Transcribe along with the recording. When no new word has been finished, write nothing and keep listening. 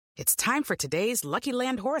It's time for today's Lucky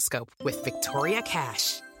Land horoscope with Victoria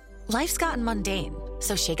Cash. Life's gotten mundane,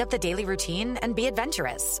 so shake up the daily routine and be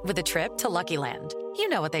adventurous with a trip to Lucky Land. You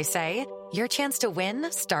know what they say, your chance to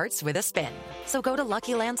win starts with a spin. So go to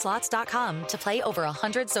LuckyLandSlots.com to play over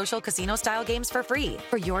 100 social casino-style games for free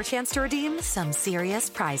for your chance to redeem some serious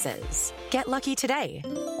prizes. Get lucky today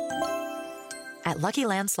at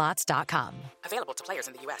LuckyLandSlots.com. Available to players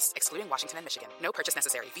in the U.S., excluding Washington and Michigan. No purchase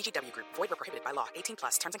necessary. VGW Group. Void where prohibited by law. 18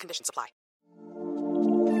 plus. Terms and conditions apply.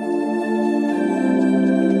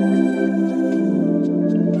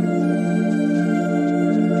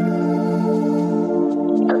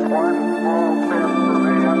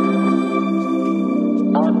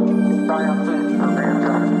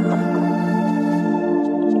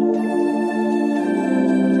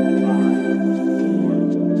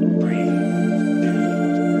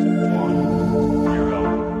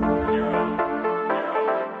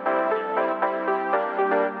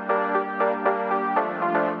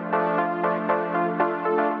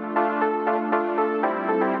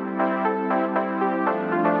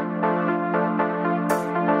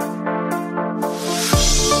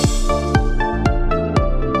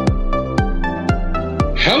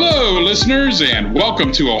 Hello, listeners, and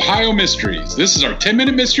welcome to Ohio Mysteries. This is our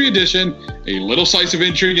 10-minute mystery edition, a little slice of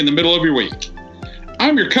intrigue in the middle of your week.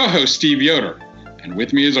 I'm your co-host, Steve Yoder, and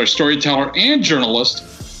with me is our storyteller and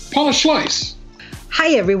journalist, Paula Schleiss.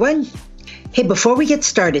 Hi, everyone. Hey, before we get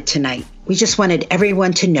started tonight, we just wanted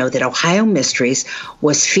everyone to know that Ohio Mysteries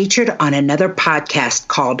was featured on another podcast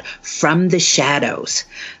called From the Shadows.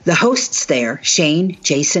 The hosts there, Shane,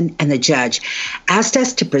 Jason, and the judge, asked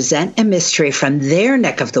us to present a mystery from their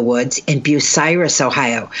neck of the woods in Bucyrus,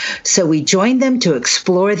 Ohio. So we joined them to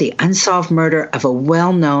explore the unsolved murder of a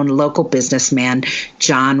well-known local businessman,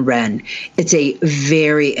 John Wren. It's a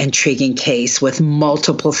very intriguing case with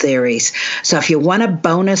multiple theories. So if you want a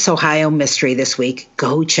bonus Ohio mystery this week,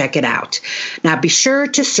 go check it out. Now, be sure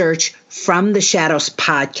to search From the Shadows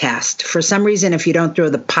podcast. For some reason, if you don't throw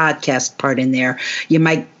the podcast part in there, you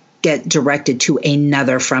might get directed to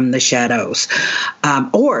another From the Shadows.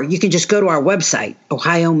 Or you can just go to our website,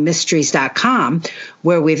 ohiomysteries.com,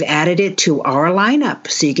 where we've added it to our lineup,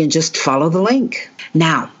 so you can just follow the link.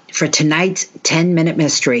 Now, for tonight's 10-minute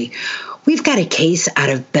mystery, we've got a case out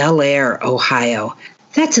of Bel Air, Ohio.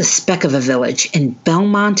 That's a speck of a village in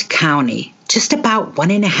Belmont County, just about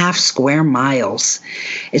 1.5 square miles.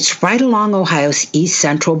 It's right along Ohio's east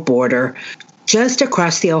central border, just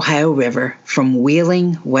across the Ohio River from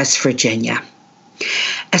Wheeling, West Virginia.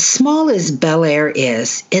 As small as Bel Air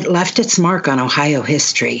is, it left its mark on Ohio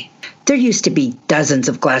history. There used to be dozens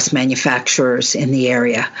of glass manufacturers in the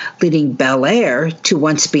area, leading Bel Air to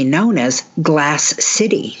once be known as Glass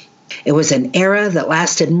City. It was an era that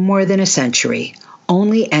lasted more than a century,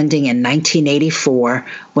 only ending in 1984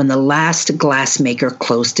 when the last glassmaker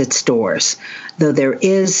closed its doors, though there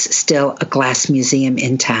is still a glass museum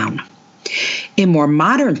in town. In more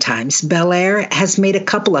modern times, Bel Air has made a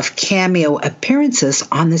couple of cameo appearances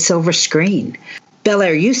on the silver screen. Bel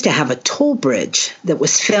Air used to have a toll bridge that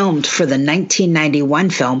was filmed for the 1991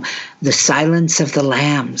 film The Silence of the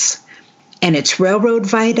Lambs, and its railroad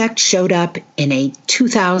viaduct showed up in a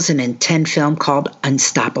 2010 film called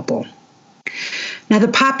Unstoppable. Now, the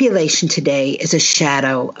population today is a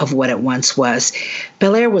shadow of what it once was.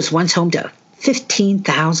 Bel Air was once home to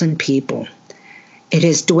 15,000 people. It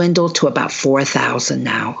has dwindled to about 4,000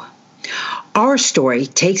 now. Our story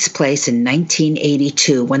takes place in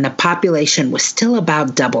 1982 when the population was still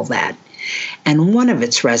about double that, and one of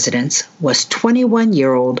its residents was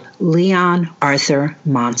 21-year-old Leon Arthur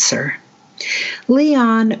Monser.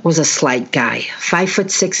 Leon was a slight guy,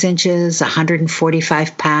 5'6",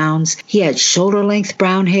 145 pounds. He had shoulder-length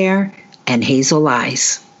brown hair and hazel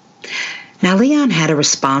eyes. Now, Leon had a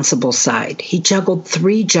responsible side. He juggled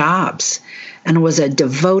 3 jobs and was a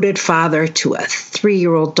devoted father to a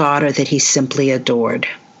 3-year-old daughter that he simply adored.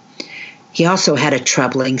 He also had a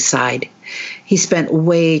troubling side. He spent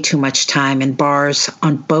way too much time in bars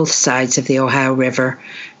on both sides of the Ohio River,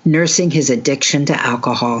 nursing his addiction to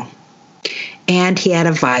alcohol. And he had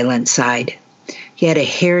a violent side. He had a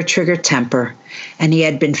hair-trigger temper, and he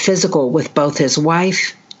had been physical with both his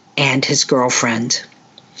wife and his girlfriend.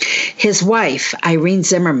 His wife, Irene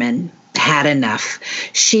Zimmerman, had enough.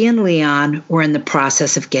 She and Leon were in the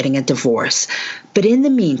process of getting a divorce, but in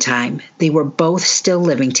the meantime, they were both still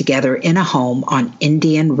living together in a home on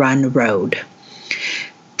Indian Run Road.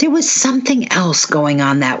 There was something else going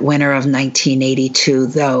on that winter of 1982,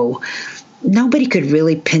 though. Nobody could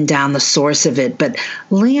really pin down the source of it, but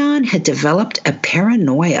Leon had developed a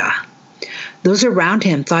paranoia. Those around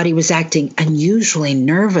him thought he was acting unusually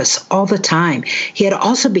nervous all the time. He had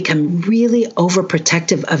also become really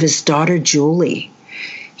overprotective of his daughter, Julie.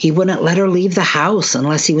 He wouldn't let her leave the house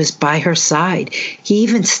unless he was by her side. He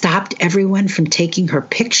even stopped everyone from taking her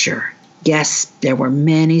picture. Yes, there were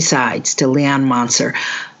many sides to Leon Monser,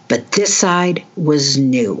 but this side was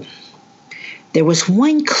new. There was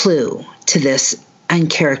one clue to this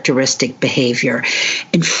uncharacteristic behavior.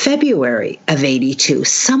 In February of '82,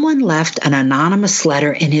 someone left an anonymous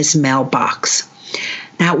letter in his mailbox.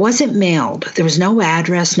 Now, it wasn't mailed. There was no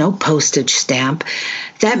address, no postage stamp.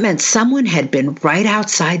 That meant someone had been right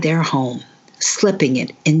outside their home, slipping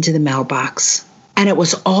it into the mailbox. And it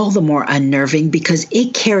was all the more unnerving because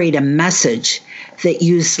it carried a message that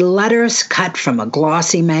used letters cut from a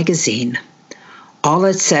glossy magazine. All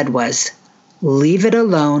it said was, "Leave it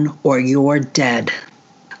alone or you're dead."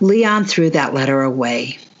 Leon threw that letter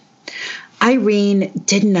away. Irene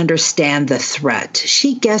didn't understand the threat.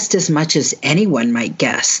 She guessed as much as anyone might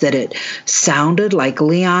guess, that it sounded like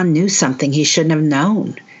Leon knew something he shouldn't have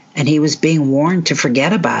known, and he was being warned to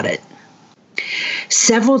forget about it.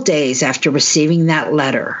 Several days after receiving that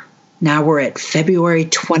letter, now we're at February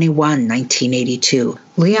 21, 1982,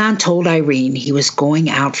 Leon told Irene he was going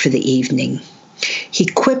out for the evening. He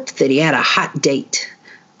quipped that he had a hot date,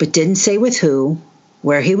 but didn't say with who,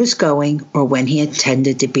 where he was going, or when he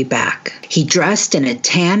intended to be back. He dressed in a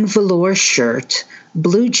tan velour shirt,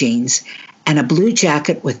 blue jeans, and a blue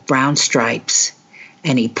jacket with brown stripes,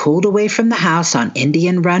 and he pulled away from the house on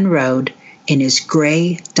Indian Run Road in his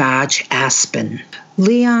gray Dodge Aspen.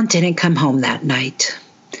 Leon didn't come home that night.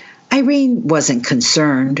 Irene wasn't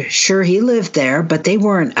concerned. Sure, he lived there, but they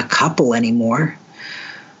weren't a couple anymore.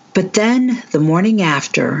 But then, the morning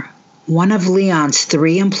after, one of Leon's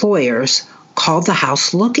 3 employers called the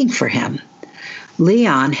house looking for him.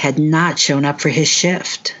 Leon had not shown up for his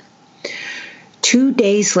shift. 2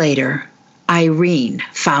 days later, Irene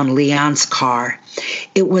found Leon's car.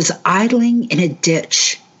 It was idling in a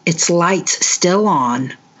ditch, its lights still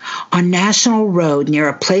on National Road near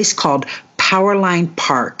a place called Powerline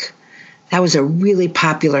Park. That was a really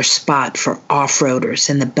popular spot for off-roaders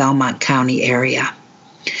in the Belmont County area.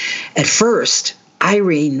 At first,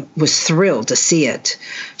 Irene was thrilled to see it.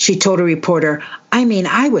 She told a reporter,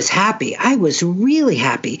 I was happy. I was really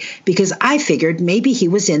happy because I figured maybe he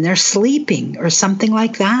was in there sleeping or something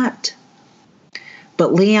like that."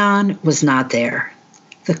 But Leon was not there.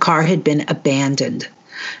 The car had been abandoned.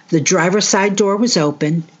 The driver's side door was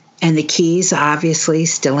open and the keys obviously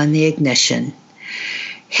still in the ignition.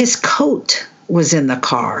 His coat was in the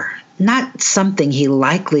car. Not something he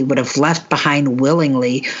likely would have left behind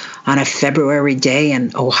willingly on a February day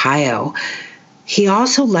in Ohio. He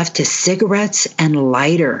also left his cigarettes and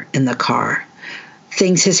lighter in the car,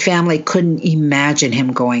 things his family couldn't imagine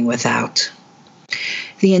him going without.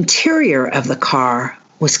 The interior of the car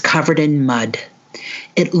was covered in mud.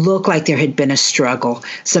 It looked like there had been a struggle.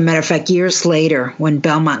 As a matter of fact, years later, when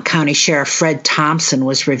Belmont County Sheriff Fred Thompson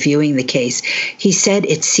was reviewing the case, he said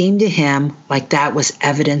it seemed to him like that was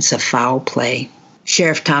evidence of foul play.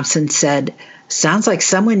 Sheriff Thompson said, "Sounds like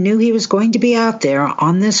someone knew he was going to be out there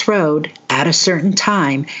on this road at a certain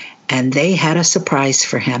time, and they had a surprise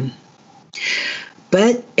for him."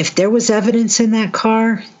 But if there was evidence in that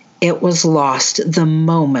car, it was lost the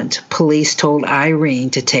moment police told Irene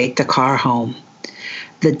to take the car home.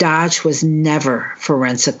 The Dodge was never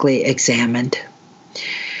forensically examined.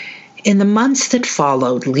 In the months that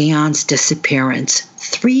followed Leon's disappearance,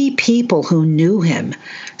 3 people who knew him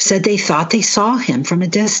said they thought they saw him from a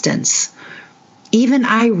distance. Even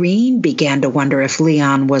Irene began to wonder if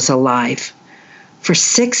Leon was alive. For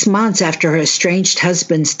 6 months after her estranged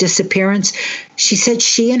husband's disappearance, she said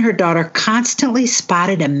she and her daughter constantly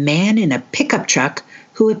spotted a man in a pickup truck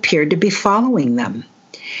who appeared to be following them.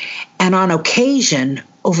 And on occasion,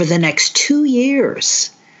 over the next 2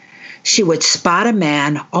 years, she would spot a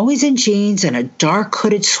man, always in jeans and a dark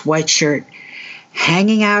hooded sweatshirt,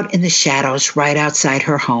 hanging out in the shadows right outside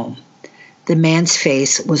her home. The man's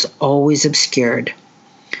face was always obscured.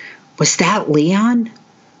 Was that Leon?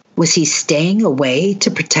 Was he staying away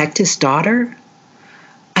to protect his daughter?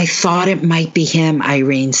 "I thought it might be him,"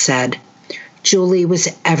 Irene said. Julie was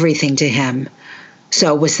everything to him.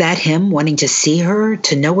 So was that him wanting to see her,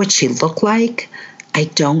 to know what she looked like? I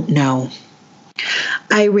don't know.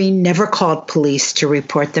 Irene never called police to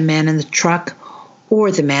report the man in the truck or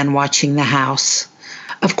the man watching the house.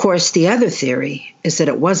 Of course, the other theory is that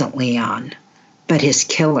it wasn't Leon, but his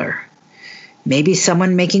killer. Maybe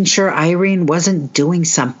someone making sure Irene wasn't doing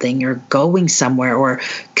something or going somewhere or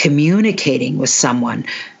communicating with someone,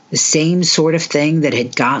 the same sort of thing that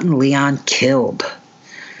had gotten Leon killed.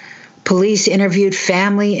 Police interviewed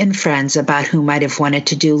family and friends about who might have wanted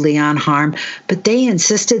to do Leon harm, but they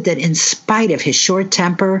insisted that in spite of his short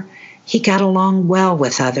temper, he got along well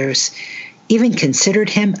with others, even considered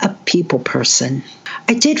him a people person.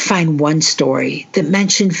 I did find one story that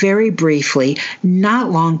mentioned very briefly,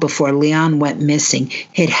 not long before Leon went missing,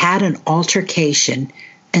 he'd had an altercation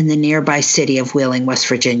in the nearby city of Wheeling, West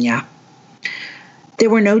Virginia. There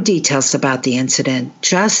were no details about the incident,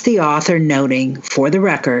 just the author noting, for the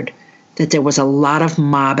record, that there was a lot of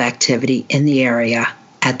mob activity in the area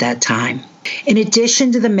at that time. In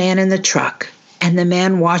addition to the man in the truck and the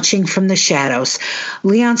man watching from the shadows,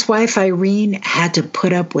 Leon's wife Irene had to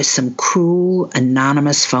put up with some cruel,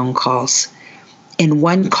 anonymous phone calls. In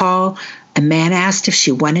one call, a man asked if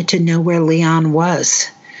she wanted to know where Leon was.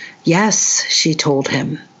 Yes, she told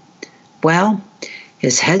him. Well,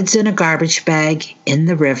 his head's in a garbage bag in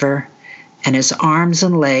the river, and his arms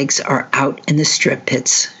and legs are out in the strip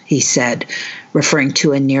pits, he said, referring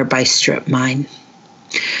to a nearby strip mine.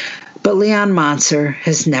 But Leon Monser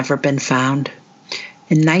has never been found.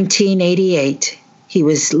 In 1988, he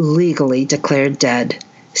was legally declared dead,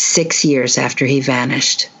 6 years after he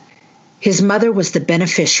vanished. His mother was the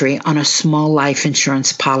beneficiary on a small life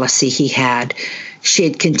insurance policy he had. She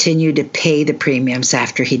had continued to pay the premiums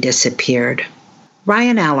after he disappeared.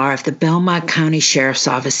 Ryan Allar of the Belmont County Sheriff's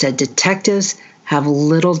Office said detectives have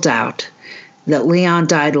little doubt that Leon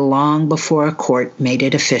died long before a court made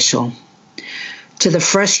it official. To the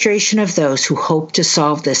frustration of those who hoped to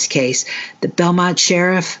solve this case, the Belmont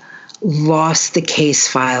Sheriff lost the case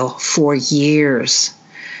file for years.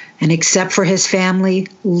 And except for his family,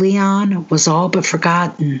 Leon was all but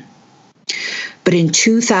forgotten. But in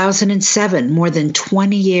 2007, more than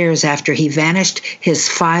 20 years after he vanished, his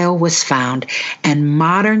file was found, and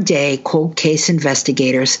modern-day cold case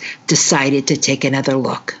investigators decided to take another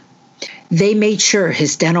look. They made sure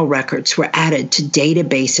his dental records were added to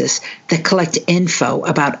databases that collect info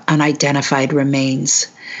about unidentified remains.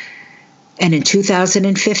 And in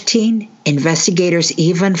 2015, investigators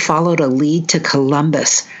even followed a lead to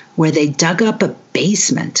Columbus, where they dug up a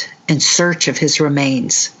basement in search of his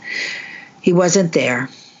remains. He wasn't there,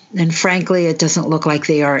 and frankly, it doesn't look like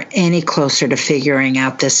they are any closer to figuring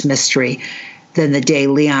out this mystery than the day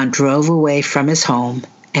Leon drove away from his home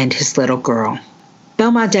and his little girl.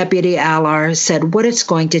 Belmont Deputy Allar said what it's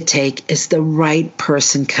going to take is the right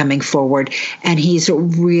person coming forward, and he's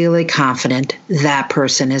really confident that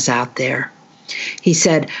person is out there. He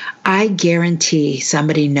said, I guarantee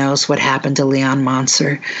somebody knows what happened to Leon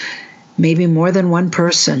Monser, maybe more than one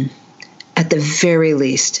person. At the very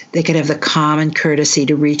least, they could have the common courtesy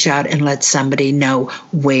to reach out and let somebody know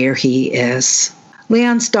where he is.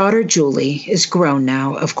 Leon's daughter, Julie, is grown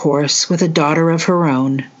now, of course, with a daughter of her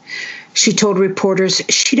own. She told reporters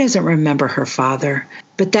she doesn't remember her father,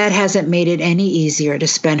 but that hasn't made it any easier to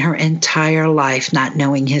spend her entire life not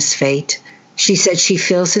knowing his fate. She said she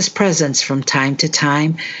feels his presence from time to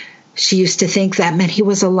time. She used to think that meant he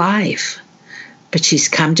was alive, but she's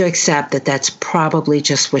come to accept that that's probably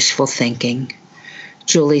just wishful thinking.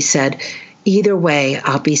 Julie said, either way,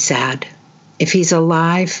 I'll be sad. If he's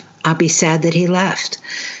alive, I'll be sad that he left.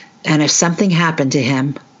 And if something happened to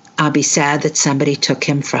him, I'll be sad that somebody took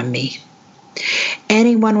him from me.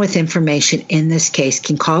 Anyone with information in this case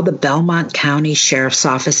can call the Belmont County Sheriff's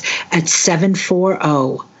Office at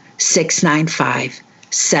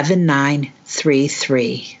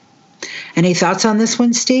 740-695-7933. Any thoughts on this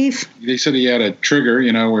one, Steve? They said he had a trigger,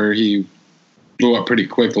 where he blew up pretty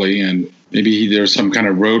quickly, and maybe there was some kind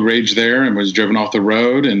of road rage there and was driven off the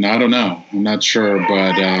road, and I don't know. I'm not sure,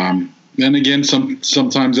 but then again,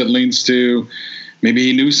 sometimes it leans to maybe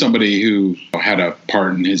he knew somebody who had a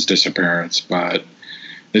part in his disappearance, but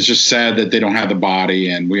it's just sad that they don't have the body,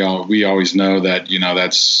 and we always know that,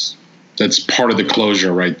 that's part of the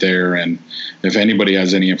closure right there, and if anybody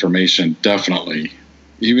has any information, definitely,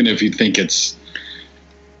 even if you think it's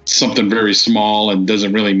something very small and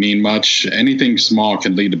doesn't really mean much, anything small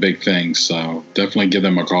can lead to big things. So definitely give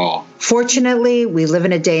them a call. Fortunately, we live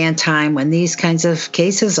in a day and time when these kinds of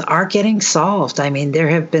cases are getting solved. I mean, there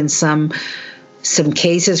have been some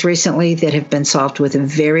cases recently that have been solved with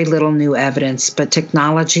very little new evidence, but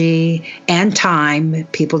technology and time,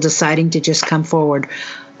 people deciding to just come forward,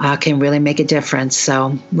 can really make a difference.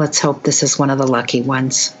 So let's hope this is one of the lucky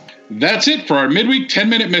ones. That's it for our midweek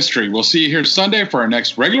 10-minute mystery. We'll see you here Sunday for our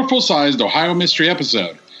next regular full-sized Ohio Mystery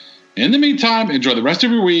episode. In the meantime, enjoy the rest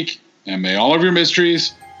of your week, and may all of your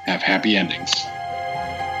mysteries have happy endings.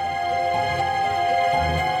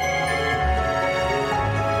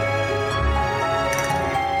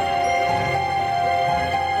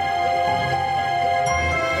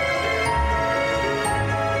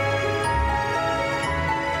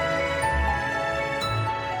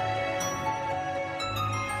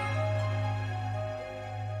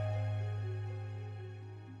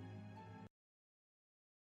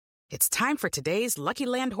 It's time for today's Lucky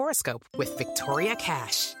Land horoscope with Victoria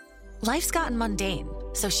Cash. Life's gotten mundane,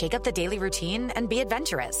 so shake up the daily routine and be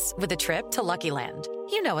adventurous with a trip to Lucky Land.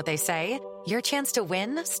 You know what they say. Your chance to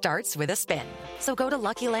win starts with a spin. So go to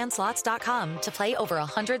LuckyLandSlots.com to play over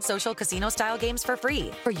 100 social casino-style games for free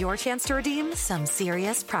for your chance to redeem some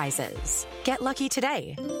serious prizes. Get lucky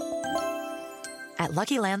today at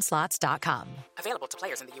LuckyLandSlots.com. Available to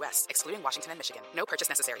players in the U.S., excluding Washington and Michigan. No purchase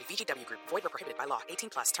necessary. VGW Group. Void where prohibited by law.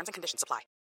 18+. Terms and conditions apply.